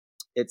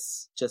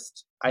it's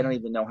just, I don't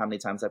even know how many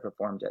times I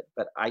performed it,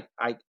 but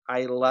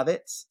I love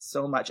it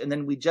so much. And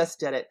then we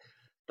just did it.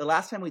 The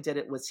last time we did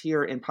it was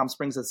here in Palm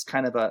Springs as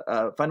kind of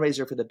a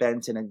fundraiser for the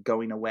Benton and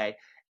Going Away.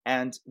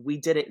 And we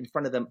did it in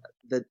front of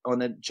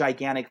on a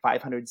gigantic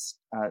 500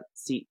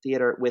 seat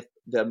theater with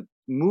the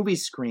movie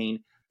screen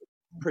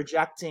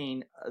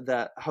projecting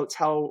the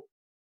hotel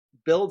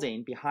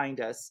building behind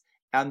us.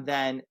 And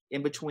then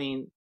in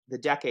between the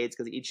decades,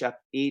 because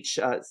each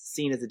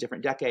scene is a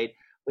different decade,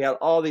 we had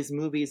all these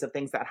movies of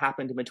things that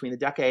happened in between the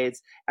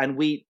decades.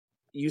 And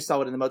you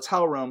saw it in the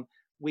motel room.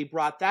 We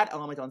brought that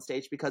element on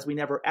stage because we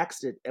never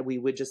exited, and we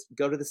would just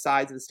go to the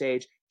sides of the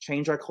stage,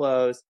 change our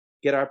clothes,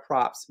 get our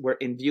props, we're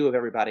in view of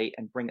everybody,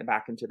 and bring it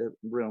back into the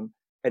room.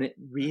 And it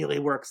really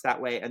works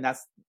that way. And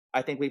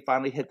I think we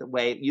finally hit the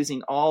way,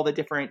 using all the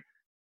different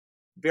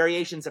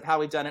variations of how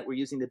we've done it. We're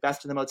using the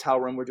best of the motel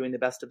room, we're doing the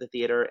best of the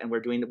theater, and we're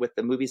doing it with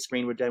the movie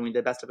screen, we're doing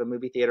the best of a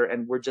movie theater,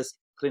 and we're just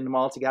putting them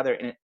all together,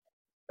 and it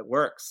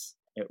works.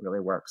 It really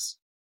works.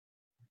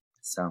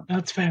 So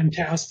that's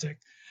fantastic.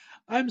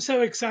 I'm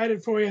so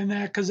excited for you in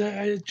that because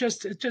it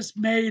just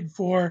made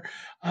for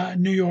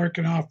New York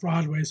and off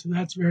Broadway, so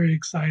that's very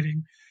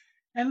exciting.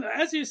 And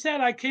as you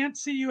said, I can't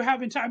see you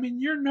having time. I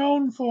mean, you're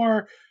known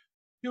for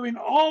doing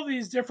all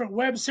these different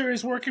web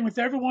series, working with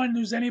everyone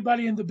who's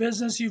anybody in the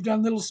business. You've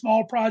done little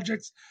small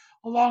projects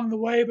along the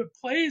way, but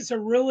plays are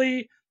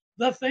really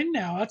the thing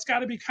now. That's got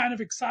to be kind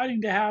of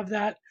exciting to have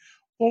that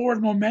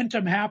forward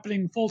momentum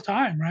happening full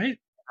time, right?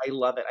 I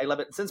love it. I love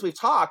it. Since we've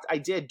talked, I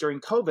did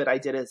during COVID, I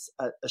did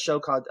a show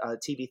called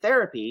TV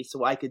Therapy.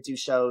 So I could do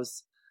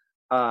shows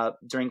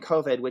during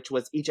COVID, which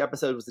was each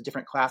episode was a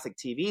different classic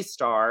TV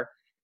star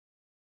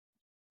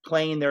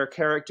playing their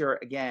character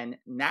again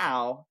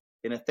now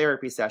in a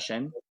therapy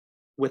session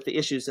with the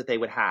issues that they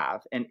would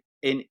have. And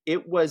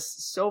it was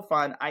so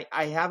fun.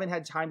 I haven't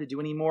had time to do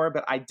any more,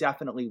 but I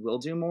definitely will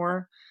do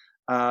more.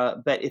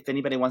 But if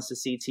anybody wants to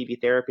see TV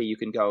Therapy, you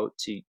can go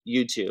to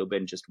YouTube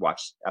and just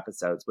watch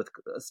episodes with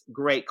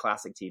great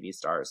classic TV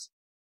stars.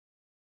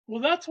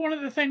 Well, that's one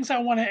of the things I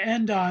want to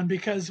end on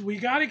because we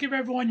got to give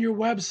everyone your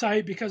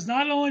website because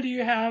not only do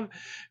you have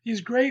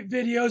these great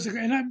videos,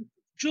 and I'm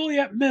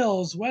Juliet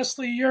Mills,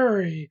 Wesley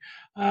Uri,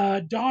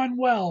 Don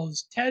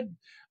Wells, Ted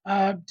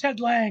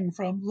Lang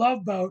from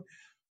Love Boat,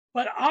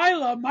 but I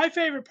love my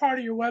favorite part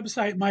of your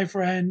website, my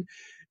friend,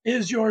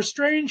 is your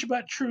strange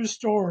but true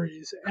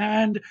stories.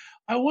 And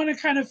I want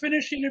to kind of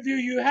finish the interview.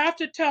 You have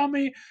to tell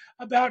me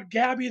about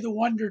Gabby the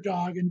Wonder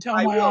Dog and tell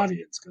I my will.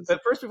 audience because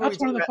But first, before we that's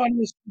do one of the that,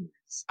 funniest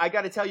stories. I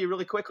got to tell you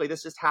really quickly.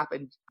 This just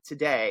happened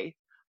today.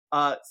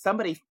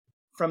 Somebody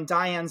from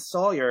Diane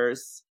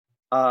Sawyer's,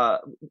 a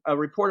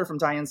reporter from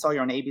Diane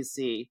Sawyer on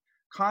ABC,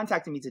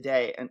 contacted me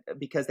today, and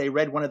because they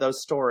read one of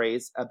those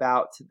stories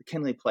about the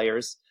Kinley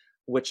players,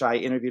 which I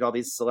interviewed all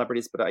these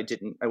celebrities, but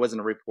I wasn't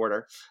a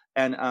reporter,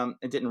 and I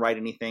didn't write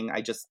anything.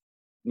 I just,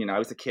 I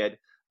was a kid.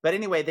 But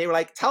anyway, they were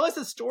like, "Tell us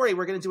a story.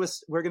 We're gonna do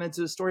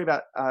a story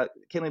about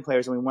Kinley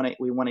players, and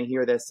we want to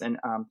hear this." And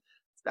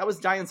that was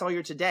Diane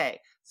Sawyer today.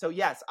 So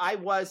yes, I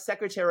was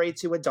secretary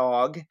to a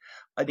dog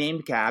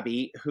named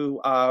Gabby who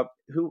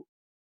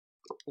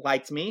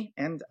liked me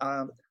and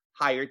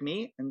hired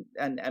me,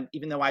 and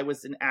even though I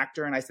was an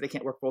actor and I said I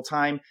can't work full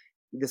time.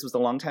 This was a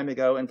long time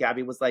ago, and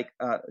Gabby was like,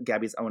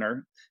 Gabby's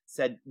owner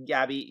said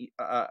Gabby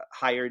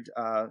hired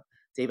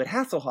David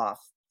Hasselhoff.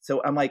 So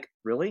I'm like,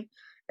 really?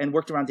 And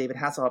worked around David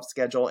Hasselhoff's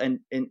schedule. And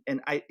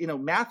I,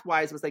 math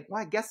wise was like,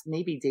 well, I guess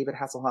maybe David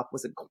Hasselhoff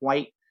wasn't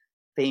quite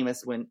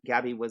famous when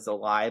Gabby was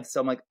alive. So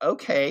I'm like,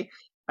 okay.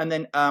 And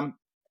then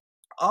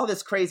all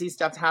this crazy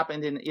stuff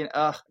happened, and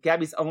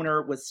Gabby's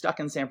owner was stuck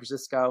in San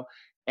Francisco,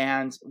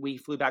 and we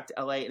flew back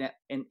to LA,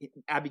 and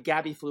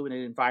Gabby flew in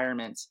an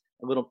environment,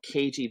 a little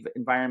cagey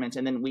environment,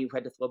 and then we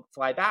had to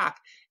fly back,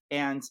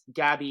 and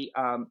Gabby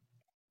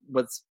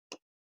was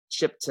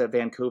shipped to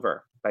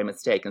Vancouver by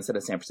mistake instead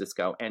of San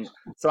Francisco. And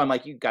so I'm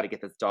like, you got to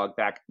get this dog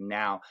back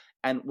now.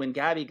 And when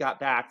Gabby got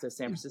back to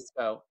San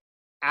Francisco,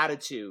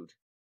 attitude,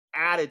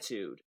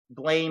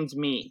 blamed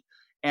me.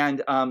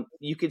 And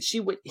he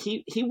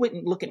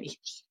wouldn't look at me.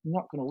 He's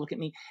not going to look at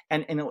me.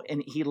 And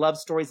he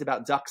loves stories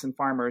about ducks and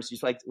farmers.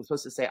 He's like, we're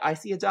supposed to say, I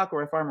see a duck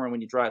or a farmer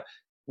when you drive.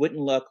 Wouldn't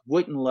look.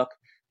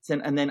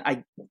 And then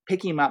I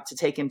pick him up to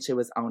take him to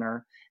his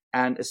owner.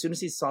 And as soon as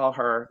he saw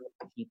her,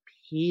 he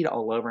peed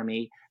all over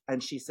me.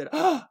 And she said,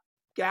 "Oh,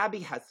 Gabby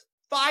has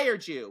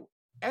fired you."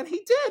 And he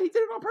did. He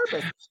did it on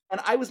purpose.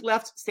 And I was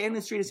left standing in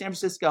the street of San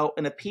Francisco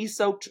in a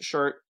pee-soaked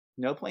shirt,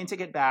 no plane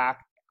ticket back.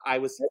 I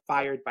was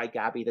fired by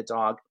Gabby the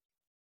dog.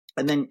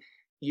 And then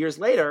years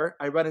later,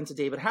 I run into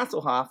David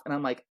Hasselhoff, and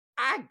I'm like,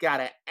 I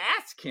gotta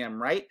ask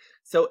him, right?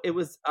 So it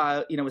was,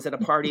 it was at a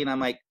party, and I'm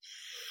like,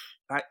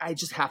 I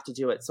just have to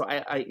do it. So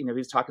he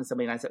was talking to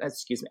somebody, and I said,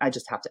 "Excuse me, I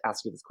just have to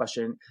ask you this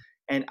question."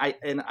 And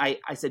I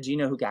said, "Do you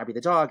know who Gabby the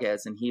dog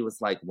is?" And he was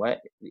like, "What?"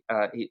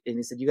 And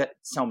he said, "You got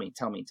tell me."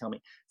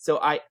 So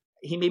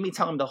he made me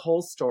tell him the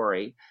whole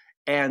story,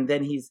 and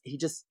then he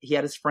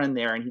had his friend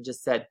there, and he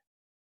just said,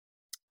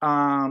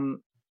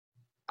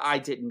 I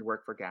didn't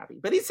work for Gabby,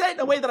 but he said it in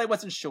a way that I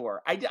wasn't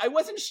sure. I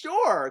wasn't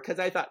sure because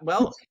I thought,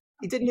 well,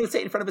 he didn't even say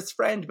it in front of his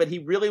friend, but he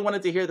really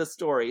wanted to hear the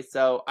story.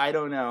 So I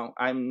don't know.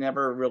 I'm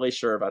never really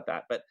sure about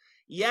that. But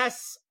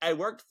yes, I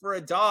worked for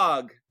a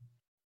dog.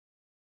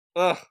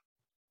 Ugh.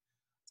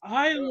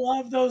 I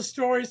love those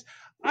stories.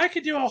 I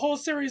could do a whole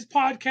series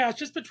podcast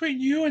just between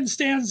you and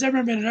Stan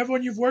Zimmerman and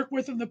everyone you've worked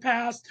with in the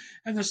past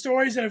and the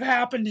stories that have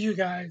happened to you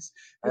guys.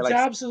 It's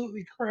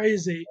absolutely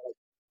crazy.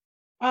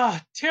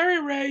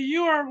 Terry Ray,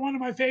 you are one of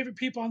my favorite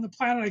people on the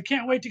planet. I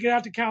can't wait to get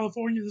out to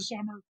California this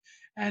summer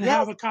and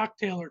have a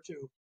cocktail or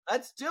two.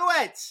 Let's do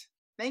it.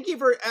 Thank you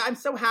I'm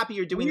so happy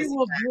you're doing this. We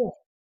will do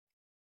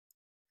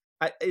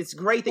it. It's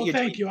great that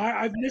thank you.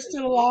 I've missed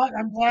it a lot.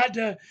 I'm glad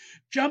to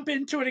jump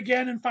into it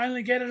again and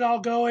finally get it all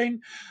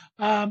going.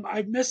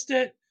 I've missed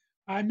it.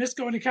 I miss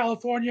going to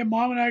California.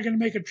 Mom and I are going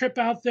to make a trip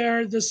out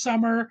there this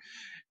summer.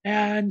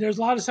 And there's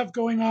a lot of stuff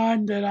going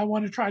on that I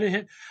want to try to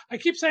hit. I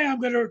keep saying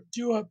I'm going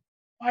to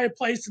buy a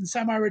place and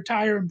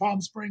semi-retire in Palm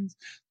Springs,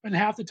 spend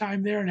half the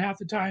time there and half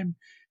the time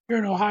here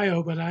in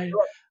Ohio. But I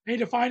need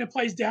to find a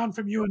place down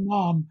from you and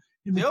Mom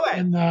in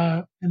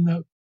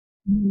the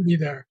community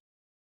there.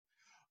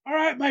 All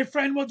right, my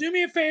friend. Well, do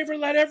me a favor.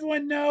 Let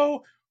everyone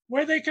know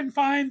where they can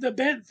find the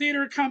Bent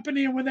Theater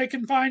Company and where they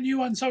can find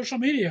you on social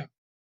media.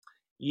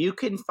 You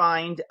can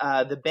find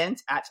the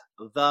Bent at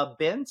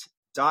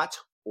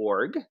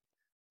thebent.org.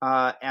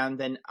 And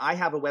then I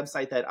have a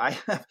website that I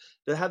have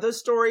that have those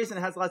stories and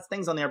it has lots of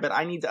things on there, but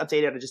I need to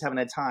update it. I just haven't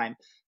had time.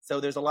 So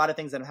there's a lot of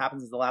things that have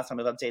happened since the last time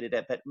I've updated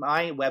it. But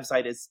my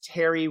website is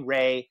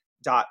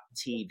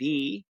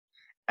terryray.tv.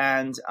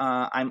 And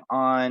I'm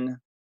on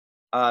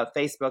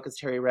Facebook as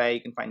Terry Ray.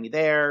 You can find me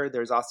there.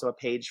 There's also a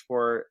page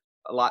for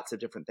lots of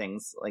different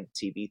things like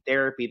TV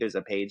therapy. There's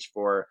a page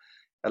for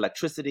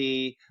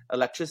electricity.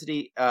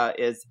 Electricity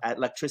is at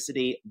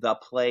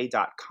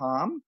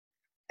electricitytheplay.com.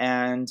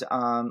 And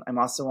I'm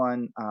also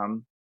on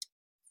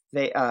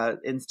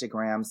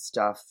Instagram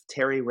stuff,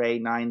 Terry Ray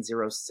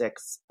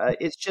 906.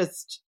 It's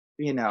just,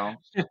 a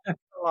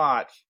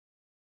lot.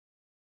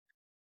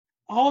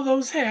 All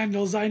those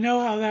handles, I know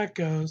how that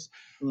goes.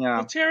 Yeah.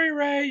 Well, Terry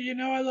Ray,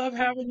 I love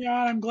having you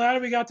on. I'm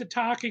glad we got to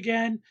talk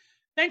again.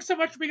 Thanks so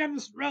much for being on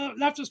this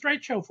Left of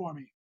Str8 show for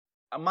me.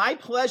 My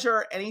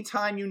pleasure.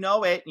 Anytime, you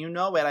know it.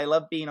 I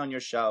love being on your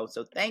show.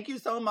 So thank you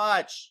so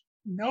much.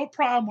 No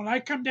problem. When I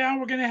come down,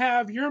 we're going to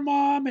have your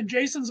mom and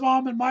Jason's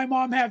mom and my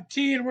mom have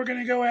tea, and we're going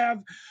to go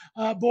have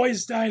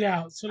boys' night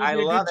out. So it'll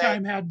be a good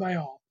time had by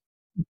all.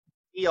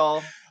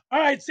 Deal. All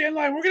right, stand in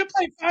line. We're going to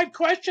play 5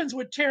 questions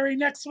with Terry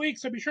next week,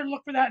 so be sure to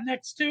look for that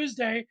next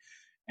Tuesday.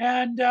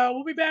 And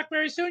we'll be back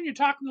very soon. You're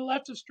talking to the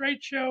Left of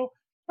Str8 show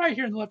right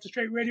here on the Left of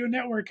Str8 Radio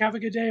Network. Have a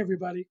good day,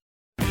 everybody.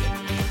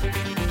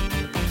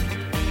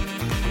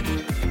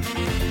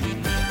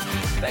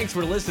 Thanks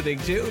for listening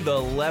to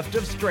the Left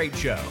of Str8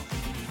 show.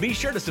 Be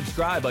sure to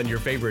subscribe on your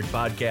favorite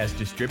podcast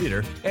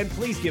distributor, and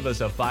please give us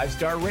a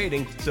 5-star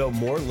rating so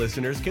more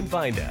listeners can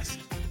find us.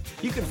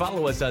 You can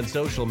follow us on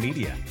social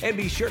media, and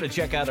be sure to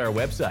check out our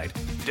website,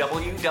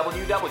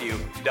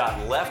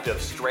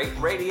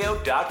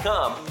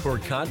 www.leftofstraightradio.com, for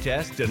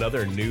contests and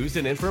other news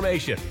and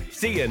information.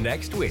 See you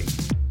next week.